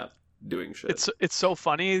on the map doing shit. It's so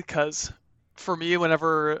funny because for me,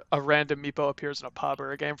 whenever a random Meepo appears in a pub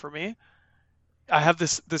or a game for me, I have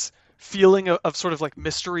this feeling of sort of like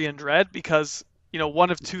mystery and dread, because one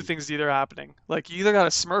of two things is either happening. Like you either got a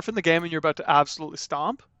Smurf in the game and you're about to absolutely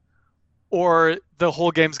stomp, or the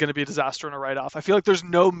whole game's going to be a disaster and a write-off. I feel like there's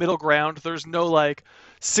no middle ground. There's no like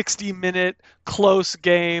 60-minute close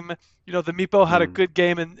game. The Meepo had a good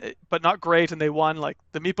game but not great, and they won. Like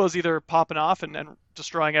the Meepo's either popping off and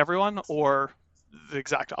destroying everyone, or the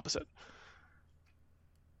exact opposite.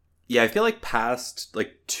 Yeah, I feel like past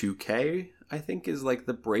like 2K, I think, is like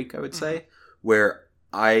the break, I would say, where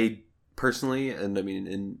I personally, and I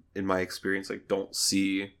mean in my experience, like don't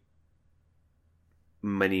see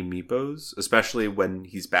many Meepos, especially when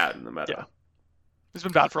he's bad in the meta. Yeah. He's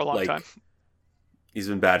been bad for a long time. He's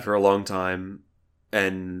been bad for a long time,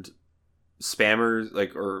 and spammers,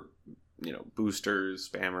 like, or boosters,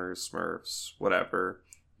 spammers, Smurfs, whatever,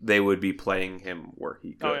 they would be playing him where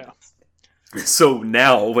he could. Oh yeah. So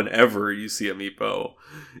now, whenever you see a Meepo,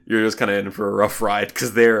 you're just kind of in for a rough ride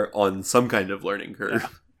because they're on some kind of learning curve. Yeah.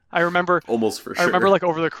 I remember almost for sure. I remember like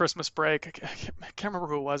over the Christmas break, I can't remember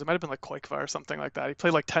who it was. It might have been like Koikva or something like that. He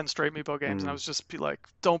played like 10 straight Meepo games, and I was just like,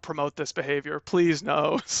 "Don't promote this behavior, please,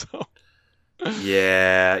 no." So.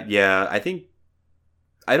 Yeah. I think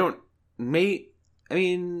I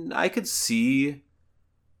could see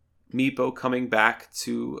Meepo coming back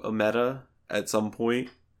to a meta at some point,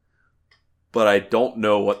 but I don't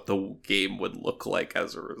know what the game would look like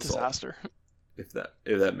as a result. Disaster. If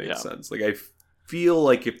that makes sense. Like I feel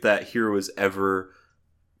like if that hero is ever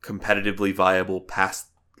competitively viable past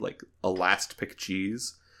like a last pick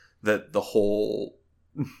cheese, that the whole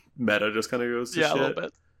meta just kind of goes to shit. A little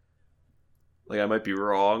bit. Like I might be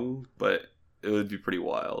wrong, but it would be pretty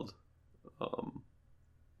wild.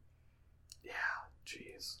 Yeah,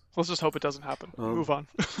 jeez. Let's just hope it doesn't happen. Move on.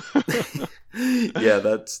 Yeah,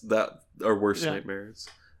 that's our worst nightmares.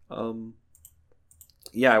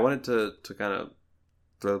 Yeah, I wanted to kind of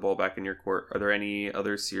throw the ball back in your court. Are there any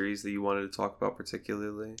other series that you wanted to talk about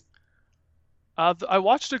particularly? I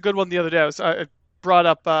watched a good one the other day. I brought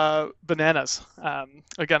up Bananas.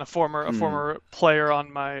 Again, a Hmm. former player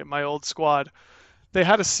on my old squad. They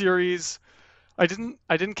had a series. I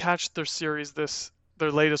didn't catch their series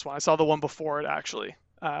their latest one. I saw the one before it actually.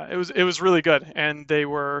 It was really good, and they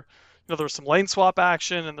were, there was some lane swap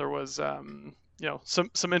action, and there was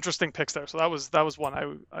some interesting picks there. So that was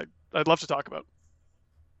one I'd love to talk about.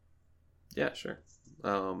 Yeah, sure.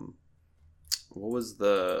 Um, what was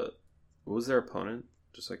what was their opponent?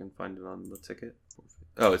 Just so I can find it on the ticket.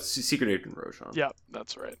 Oh, it's Secret Agent Roshan. Yeah,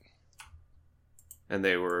 that's right. And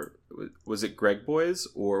they were, was it Greg Boys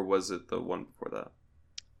or was it the one before that?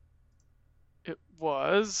 It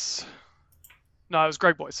was no, it was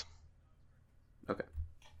Greg Boys. Okay,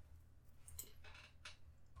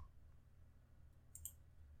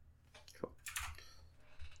 cool.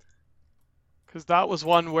 Because that was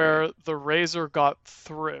one All right. where the Razor got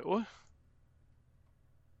through.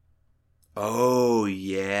 Oh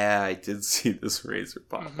yeah, I did see this razor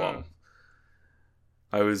pop Hmm. up.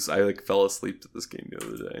 I like fell asleep to this game the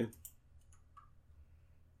other day.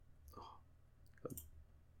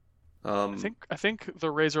 I Um, think I think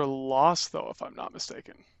the Razor lost though, if I'm not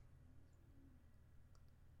mistaken.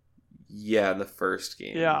 yeah, in the first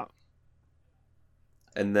game, Yeah.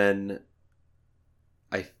 and then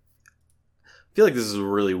I feel like this is a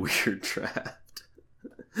really weird draft.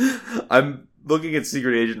 I'm looking at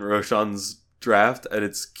Secret Agent Roshan's draft, and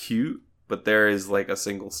it's cute, but there is like a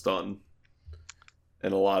single stun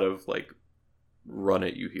and a lot of like run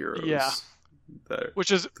at you Yeah. heroes that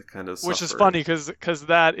Which is that kind of which is suffer. funny because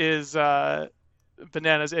that is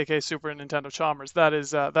Bananas, aka Super Nintendo Chalmers.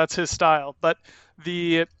 That's his style. But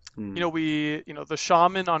the Hmm. the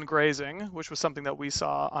shaman on grazing, which was something that we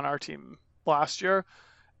saw on our team last year.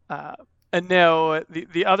 Uh, and now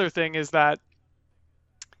the other thing is that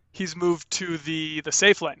he's moved to the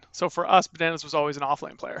safe lane. So for us, Bananas was always an off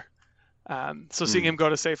lane player. So seeing Hmm. him go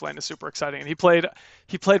to safe lane is super exciting. And he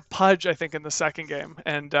played Pudge, I think, in the second game,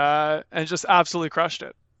 and just absolutely crushed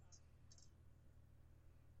it.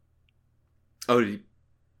 Oh, did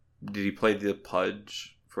he play the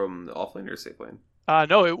Pudge from the offlane or safe lane?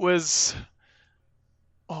 No, it was.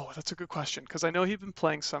 Oh, that's a good question because I know he'd been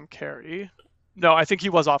playing some carry. No, I think he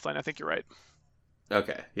was offlane. I think you're right.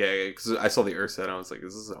 Okay, yeah, because I saw the Ursa and I was like,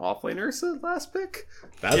 "Is this an offlane Ursa last pick?"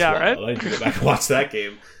 That's Yeah, right. wild. I need to go back and watch that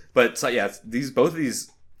game. But so, yeah, these both of these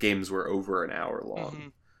games were over an hour long Hmm.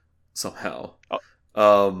 somehow. Oh,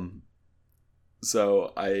 Um,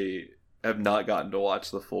 so I have not gotten to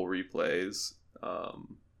watch the full replays.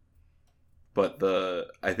 But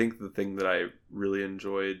I think the thing that I really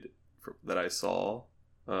enjoyed that I saw,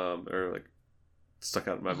 or like stuck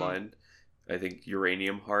out in my hmm. mind, I think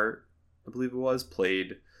Uranium Heart, I believe it was,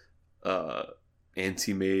 played uh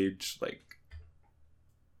anti mage like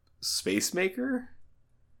space maker,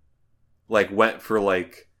 like went for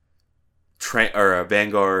like or a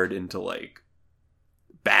vanguard into like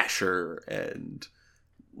basher and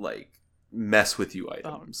like mess with you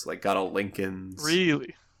Oh, items, like got all Lincolns.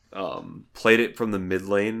 really? Played it from the mid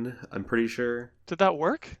lane, I'm pretty sure. Did that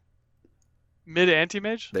work? Mid anti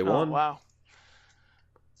mage? They Oh, won. wow.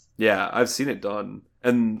 Yeah, I've seen it done.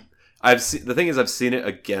 And I've seen the thing is I've seen it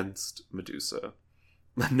against Medusa.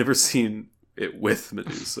 I've never seen it with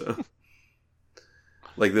Medusa.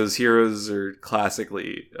 Like those heroes are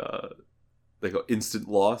classically like an instant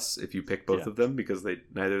loss if you pick both Yeah. of them because they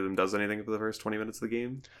neither of them does anything for the first 20 minutes of the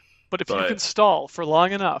game. But if you can But stall for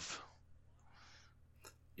long enough,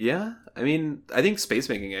 yeah, I mean, I think space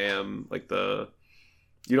making AM like the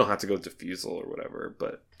you don't have to go diffusal or whatever,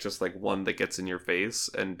 but just like one that gets in your face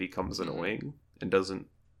and becomes hmm, annoying and doesn't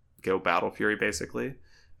go battle fury basically,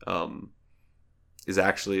 um, is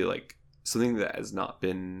actually like something that has not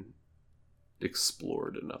been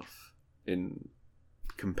explored enough in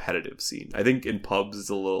competitive scene. I think in pubs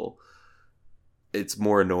it's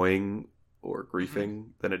more annoying or hmm. griefing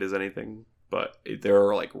than it is anything, but there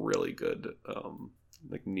are like really good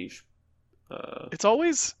like niche uh It's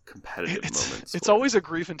always competitive it's moments it's for it. always a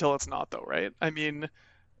grief until it's not, though, right? I mean,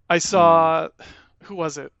 I Mm. saw who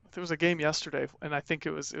was it? There was a game yesterday, and I think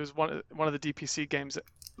it was one of the DPC games.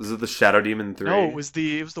 Was it the Shadow Demon No, it 3? was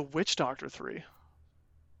the Witch Doctor 3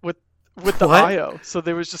 with the What? IO. So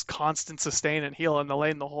there was just constant sustain and heal in the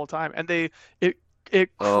lane the whole time, and it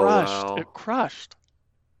it Oh crushed. It wow. crushed.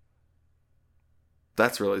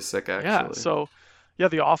 That's really sick Yeah. actually. So yeah,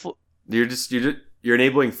 the awful. You're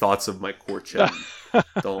enabling thoughts of my core Chen.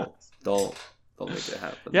 Don't don't don't make it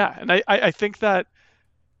happen. Yeah, and I think that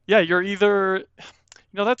yeah, you're either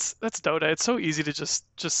that's Dota. It's so easy to just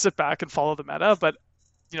sit back and follow the meta, but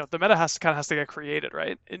the meta has to get created,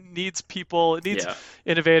 right? It needs people, it needs Yeah.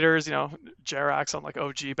 innovators, Jerax on like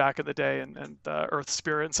OG back in the day, and Earth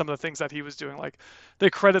Spirit and some of the things that he was doing. Like they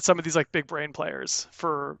credit some of these like big brain players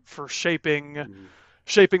for shaping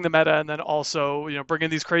the meta, and then also bringing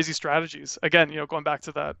these crazy strategies. Again, going back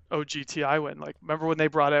to that OG TI win. Like remember when they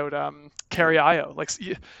brought out Carry IO? Like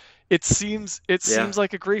it seems Yeah.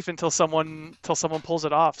 like a grief until someone pulls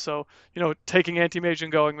it off. So taking anti-mage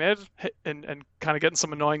and going mid and kind of getting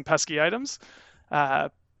some annoying pesky items. Uh,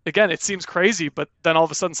 Again, it seems crazy, but then all of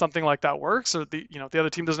a sudden something like that works, or the other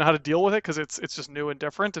team doesn't know how to deal with it because it's just new and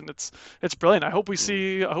different, and it's brilliant. I hope we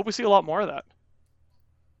see a lot more of that.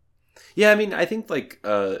 Yeah, I mean, I think like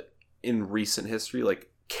in recent history, like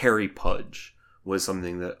Carry Pudge was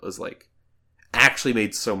something that was like actually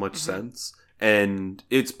made so much sense, and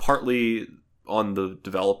it's partly on the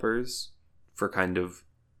developers for kind of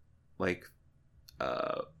like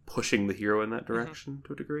pushing the hero in that direction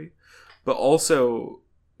to a degree, but also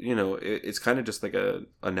it's kind of just like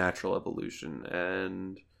a natural evolution,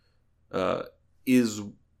 and is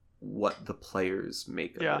what the players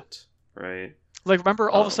make of Yeah. it, right? Like remember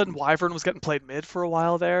all of a sudden Wyvern was getting played mid for a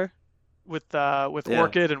while there with Yeah.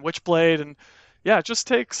 Orchid and Witchblade, and yeah, it just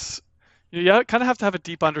takes you kind of have to have a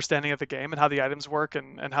deep understanding of the game and how the items work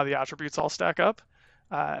and how the attributes all stack up.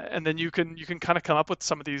 And then you can kind of come up with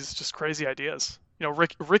some of these just crazy ideas.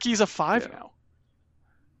 Ricky's a 5 Yeah. now.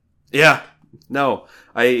 Yeah. No,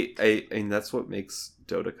 I mean that's what makes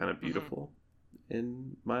Dota kind of beautiful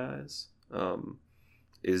in my eyes.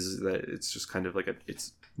 Is that it's just kind of like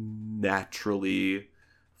it's naturally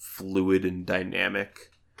fluid and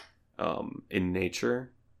dynamic in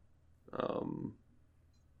nature.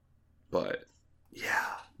 But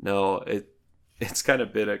yeah, no, it's kind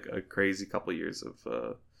of been a crazy couple years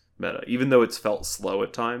of meta. Even though it's felt slow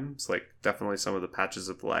at times, like definitely some of the patches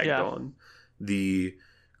have lagged Yeah. on. The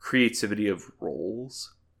creativity of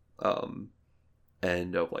roles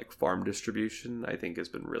and of like farm distribution, I think has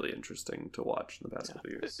been really interesting to watch in the past couple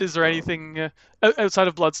years. Is there anything outside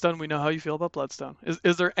of Bloodstone? We know how you feel about Bloodstone.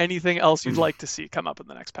 Is there anything else you'd like to see come up in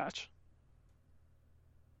the next patch?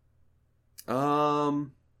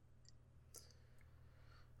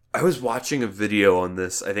 I was watching a video on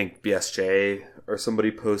this. I think BSJ or somebody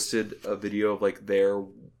posted a video of like their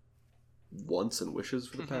wants and wishes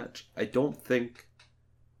for the patch. I don't think.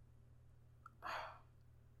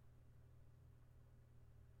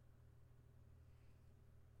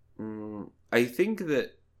 I think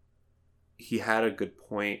that he had a good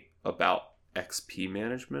point about XP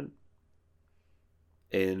management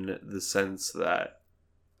in the sense that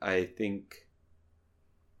I think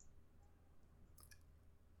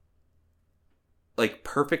like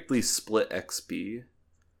perfectly split XP,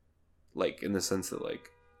 like in the sense that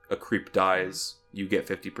like a creep dies, you get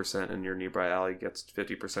 50% and your nearby ally gets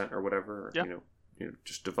 50% or whatever, or, Yeah.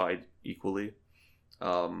 just divide equally.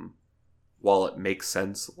 While it makes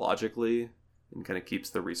sense logically and kind of keeps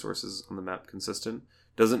the resources on the map consistent,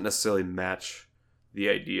 doesn't necessarily match the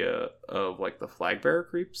idea of like the flag bearer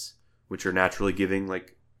creeps, which are naturally giving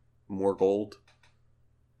like more gold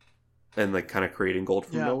and like kind of creating gold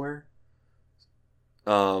from nowhere.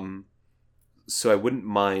 So I wouldn't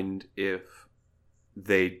mind if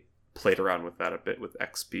they played around with that a bit with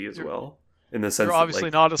XP as well. In the sense You're obviously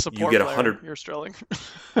that, like, not a support you get player. 100. You're Sterling.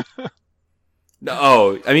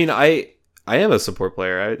 No, I mean I am a support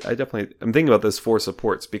player. I'm thinking about this for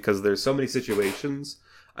supports because there's so many situations.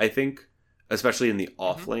 I think, especially in the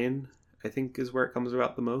off lane, I think is where it comes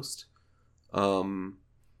about the most.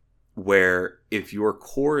 Where if your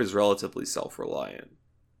core is relatively self-reliant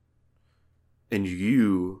and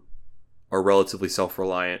you are relatively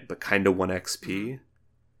self-reliant but kind of want XP,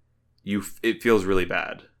 it feels really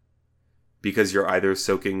bad because you're either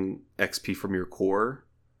soaking XP from your core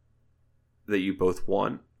that you both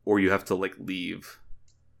want, or you have to like leave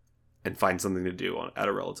and find something to do at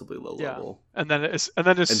a relatively low level. And then as so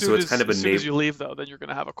soon it's kind of as soon as you leave, though, then you're going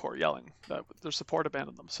to have a core yelling that their support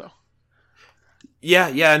abandoned them. So yeah,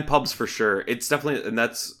 in pubs for sure. It's definitely, and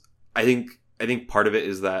that's I think part of it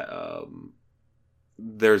is that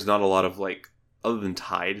there's not a lot of like, other than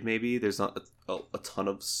Tide, maybe there's not a ton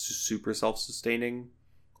of super self-sustaining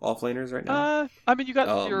offlaners right now. I mean, you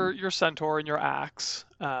got your Centaur and your Axe,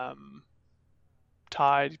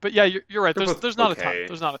 Tide, but yeah, you're right. There's not a ton.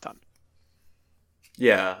 There's not a ton.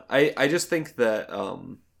 Yeah, I just think that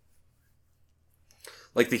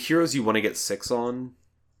like the heroes you want to get 6 on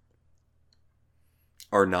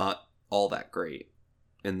are not all that great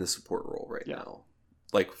in the support role right now.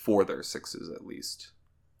 Like for their 6s at least.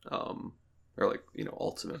 Or like,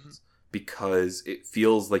 ultimates. Because it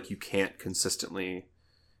feels like you can't consistently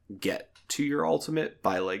get to your ultimate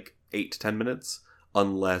by like 8 to 10 minutes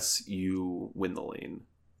unless you win the lane.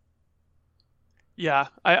 Yeah,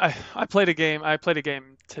 I played a game. I played a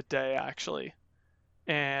game today actually,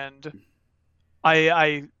 and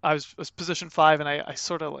I was position 5, and I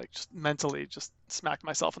sort of like just mentally just smacked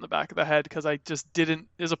myself in the back of the head because I just didn't.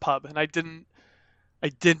 It was a pub, and I didn't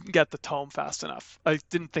get the tome fast enough. I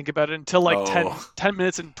didn't think about it until like Oh. 10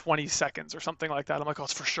 minutes and 20 seconds or something like that. I'm like, oh,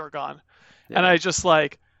 it's for sure gone. And Yeah. I just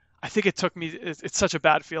like, I think it took me, it's such a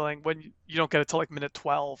bad feeling when you don't get it till like minute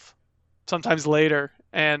 12, sometimes later.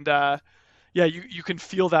 And yeah, you can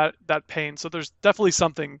feel that pain. So there's definitely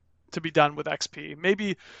something to be done with XP.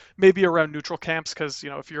 Maybe around neutral camps, because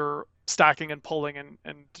if you're stacking and pulling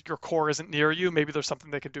and your core isn't near you, maybe there's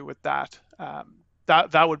something they could do with that.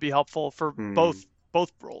 That would be helpful for Hmm.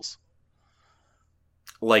 both roles.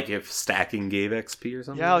 Like if stacking gave XP or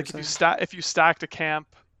something, Yeah, you're like saying? if you stacked a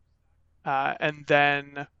camp, and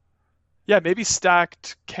then yeah, maybe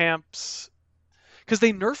stacked camps, because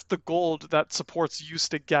they nerfed the gold that supports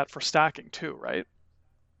used to get for stacking too, right?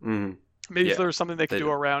 Hmm. Maybe if Yeah, there was something they could they do did.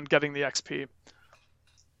 around getting the XP.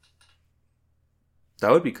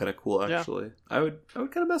 That would be kind of cool, Yeah. actually. I would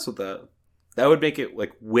kind of mess with that. That would make it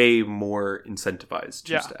like way more incentivized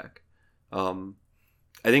to Yeah. stack. Um,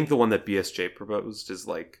 I think the one that BSJ proposed is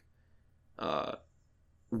like, uh,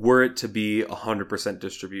 were it to be 100%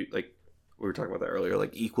 distribute, like we were talking about that earlier,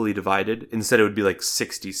 like equally divided. Instead, it would be like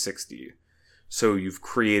 60-60. So you've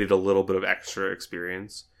created a little bit of extra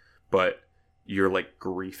experience, but you're like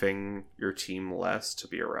griefing your team less to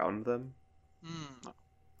be around them, Mm.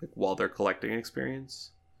 like while they're collecting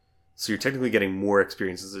experience. So you're technically getting more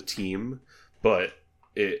experience as a team, but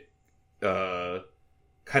it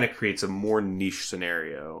kind of creates a more niche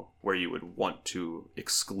scenario where you would want to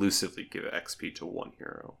exclusively give XP to one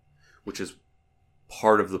hero, which is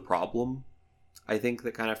part of the problem. I think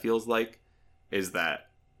that kind of feels like is that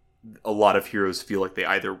a lot of heroes feel like they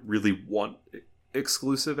either really want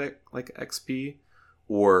exclusive like XP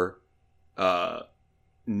or uh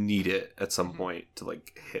need it at some Hmm. point to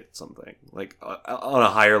like hit something like on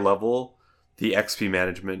a higher level. The XP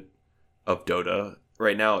management of Dota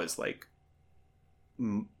right now is like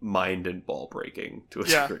mind and ball breaking to a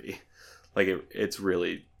Yeah. degree. Like it's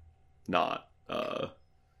really not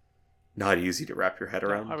not easy to wrap your head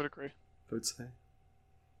No, I around, would agree. I would say.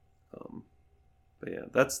 um but yeah,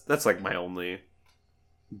 that's like my only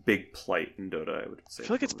big plight in Dota, I would I say,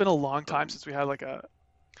 at feel the like it's moment. been a long time um since we had like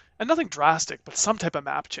and nothing drastic, but some type of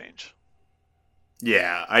map change.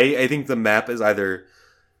 yeah, I think the map is either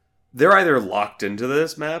they're either locked into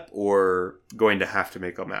this map or going to have to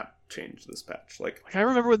make a map change this patch. Like Like I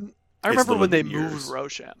it's remember when literally they been moved years.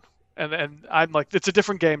 Roshan, and I'm like, it's a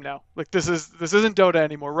different game now. Like this isn't Dota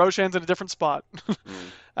anymore. Roshan's in a different spot.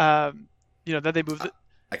 Mm. um, then they moved I, it.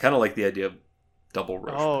 I kind of like the idea of double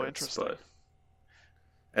Roche Oh, pits, interesting. but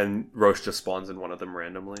and Roche just spawns in one of them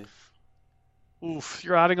randomly. Oof,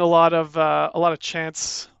 you're adding a lot of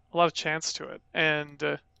chance to it, and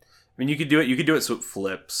I mean, you could do it. You could do it so it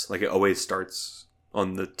flips. Like it always starts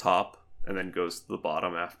on the top and then goes to the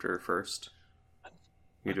bottom after first.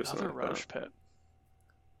 You could do something another like that. Roche pit.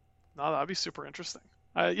 No, that'd be super interesting.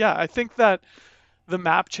 Yeah, I think that the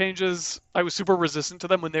map changes, I was super resistant to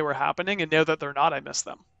them when they were happening, and now that they're not, I miss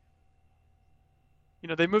them.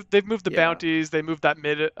 They've moved the Yeah, bounties, they moved that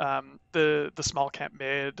mid, the small camp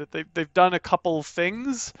mid. They've done a couple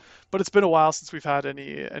things, but it's been a while since we've had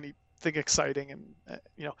anything exciting, and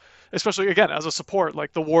especially again as a support,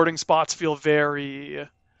 like the warding spots feel very,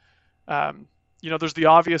 there's the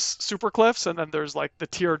obvious super cliffs, and then there's like the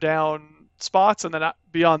tier down spots, and then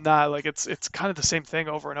beyond that, like it's kind of the same thing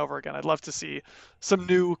over and over again. I'd love to see some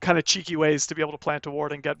new kind of cheeky ways to be able to plant a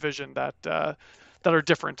ward and get vision that are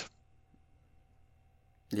different.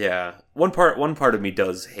 yeah. One part of me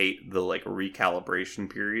does hate the like recalibration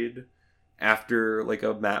period after like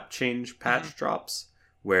a map change Hmm. patch drops,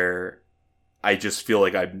 where I just feel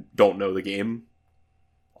like I don't know the game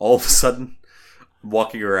all of a sudden. I'm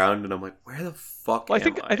walking around and I'm like, where the fuck Well,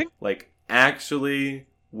 am I I? think Like, actually,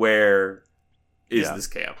 where is yeah. this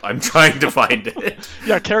camp? I'm trying to find it.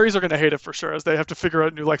 Yeah, carries are going to hate it for sure as they have to figure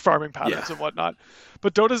out new like farming Yeah, patterns and whatnot.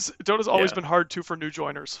 But Dota's always yeah, been hard too for new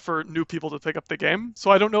joiners, for new people to pick up the game. So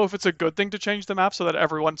I don't know if it's a good thing to change the map so that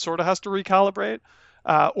everyone sort of has to recalibrate,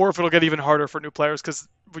 or if it'll get even harder for new players because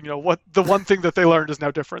what the one thing that they learned is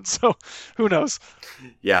now different. So who knows?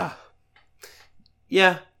 yeah,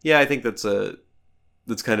 yeah. I think that's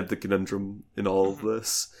kind of the conundrum in all of Hmm.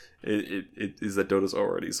 this. It is that Dota's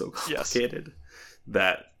already so Yes. complicated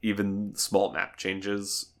that even small map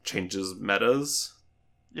changes metas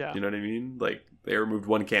Yeah. You know what I mean? Like, they removed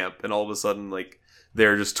one camp, and all of a sudden, like,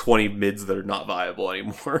 there are just 20 mids that are not viable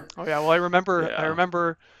anymore. Oh yeah. Well, I remember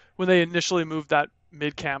Yeah. when they initially moved that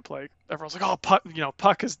mid camp, like everyone's like, oh, Puck,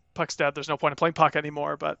 Puck's dead. There's no point in playing Puck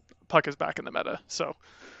anymore. But Puck is back in the meta. So,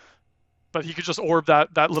 but he could just orb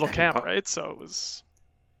that little I mean, camp, right? So it was.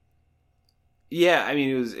 yeah, I mean,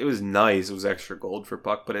 it was nice. It was extra gold for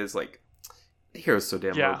Puck, but it's like, the hero's so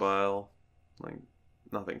damn Yeah. mobile. Like,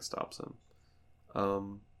 nothing stops him.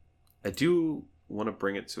 Um, I do want to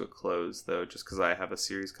bring it to a close, though, just because I have a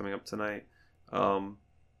series coming up tonight. Um,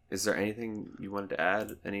 is there anything you wanted to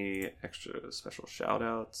add? Any extra special shout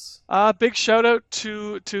outs? Big shout out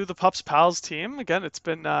to the Pups Pals team. Again, it's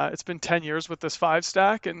been 10 years with this 5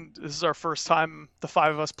 stack, and this is our first time the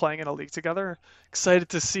 5 of us playing in a league together. Excited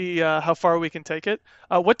to see how far we can take it.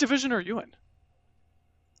 What division are you in?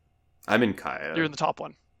 I'm in You're Kaya, in the top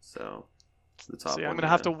one. so it's the See, top I'm one, gonna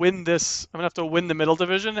have yeah. to win this. I'm gonna have to win the middle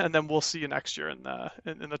division, and then we'll see you next year in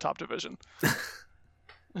the top division.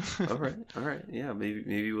 All right, yeah.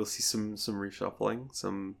 Maybe we'll see some reshuffling,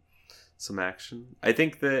 some action. I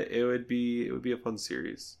think that it would be a fun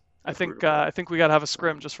series I if we were think to play. uh, I think we gotta have a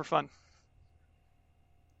scrim Um, just for fun,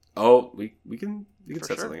 oh, we can for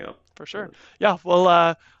set sure, something up. for Uh, sure. Yeah,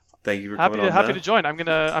 well, Thank you for coming on, happy to Matt. join. I'm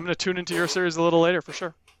gonna tune into your series a little later for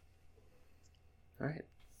sure. All right,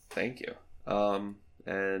 thank you.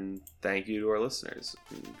 And thank you to our listeners.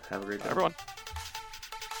 And have a great Bye, day. everyone.